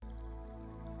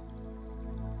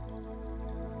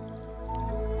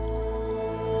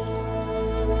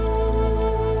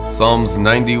Psalms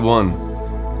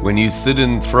 91. When you sit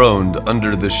enthroned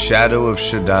under the shadow of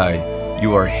Shaddai,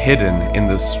 you are hidden in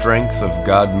the strength of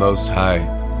God Most High.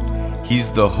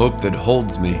 He's the hope that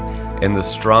holds me, and the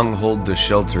stronghold to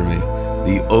shelter me,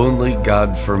 the only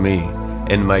God for me,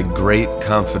 and my great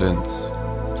confidence.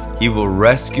 He will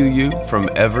rescue you from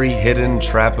every hidden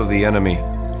trap of the enemy,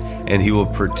 and he will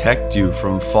protect you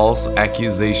from false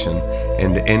accusation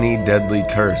and any deadly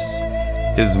curse.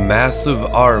 His massive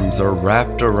arms are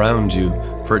wrapped around you,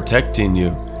 protecting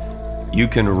you. You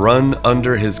can run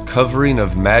under his covering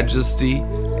of majesty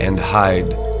and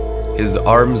hide. His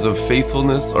arms of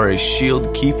faithfulness are a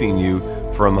shield keeping you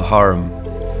from harm.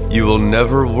 You will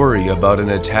never worry about an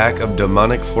attack of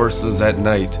demonic forces at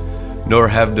night, nor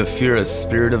have to fear a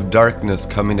spirit of darkness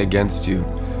coming against you.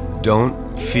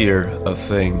 Don't fear a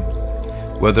thing.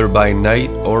 Whether by night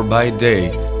or by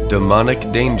day,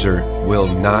 demonic danger will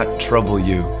not trouble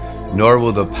you, nor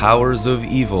will the powers of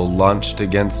evil launched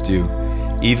against you.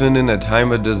 Even in a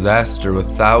time of disaster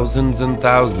with thousands and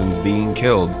thousands being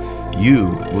killed, you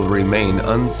will remain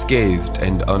unscathed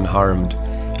and unharmed.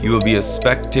 You will be a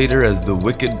spectator as the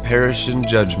wicked perish in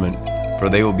judgment, for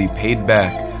they will be paid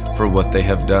back for what they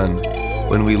have done.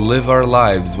 When we live our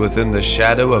lives within the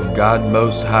shadow of God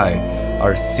Most High,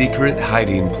 our secret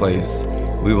hiding place,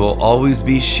 we will always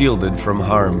be shielded from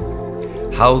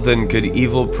harm. How then could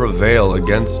evil prevail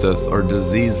against us or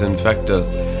disease infect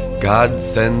us? God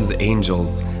sends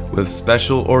angels with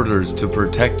special orders to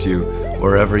protect you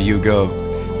wherever you go,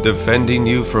 defending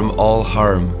you from all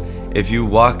harm. If you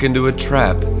walk into a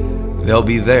trap, they'll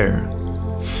be there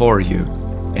for you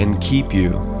and keep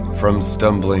you from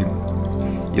stumbling.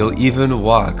 You'll even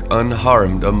walk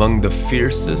unharmed among the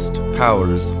fiercest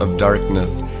powers of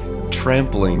darkness,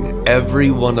 trampling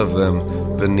every one of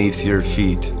them beneath your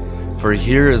feet. For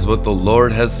here is what the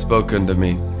Lord has spoken to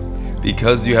me.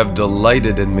 Because you have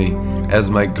delighted in me as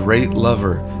my great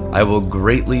lover, I will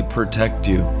greatly protect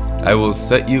you. I will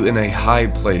set you in a high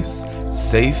place,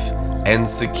 safe and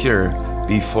secure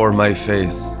before my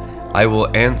face. I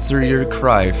will answer your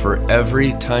cry for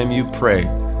every time you pray,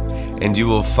 and you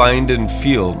will find and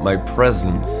feel my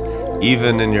presence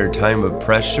even in your time of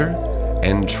pressure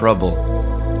and trouble.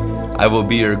 I will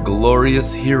be your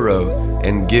glorious hero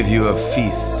and give you a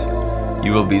feast.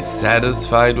 You will be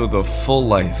satisfied with a full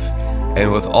life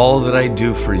and with all that I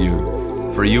do for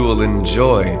you will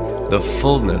enjoy the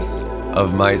fullness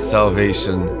of my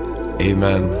salvation.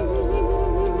 Amen.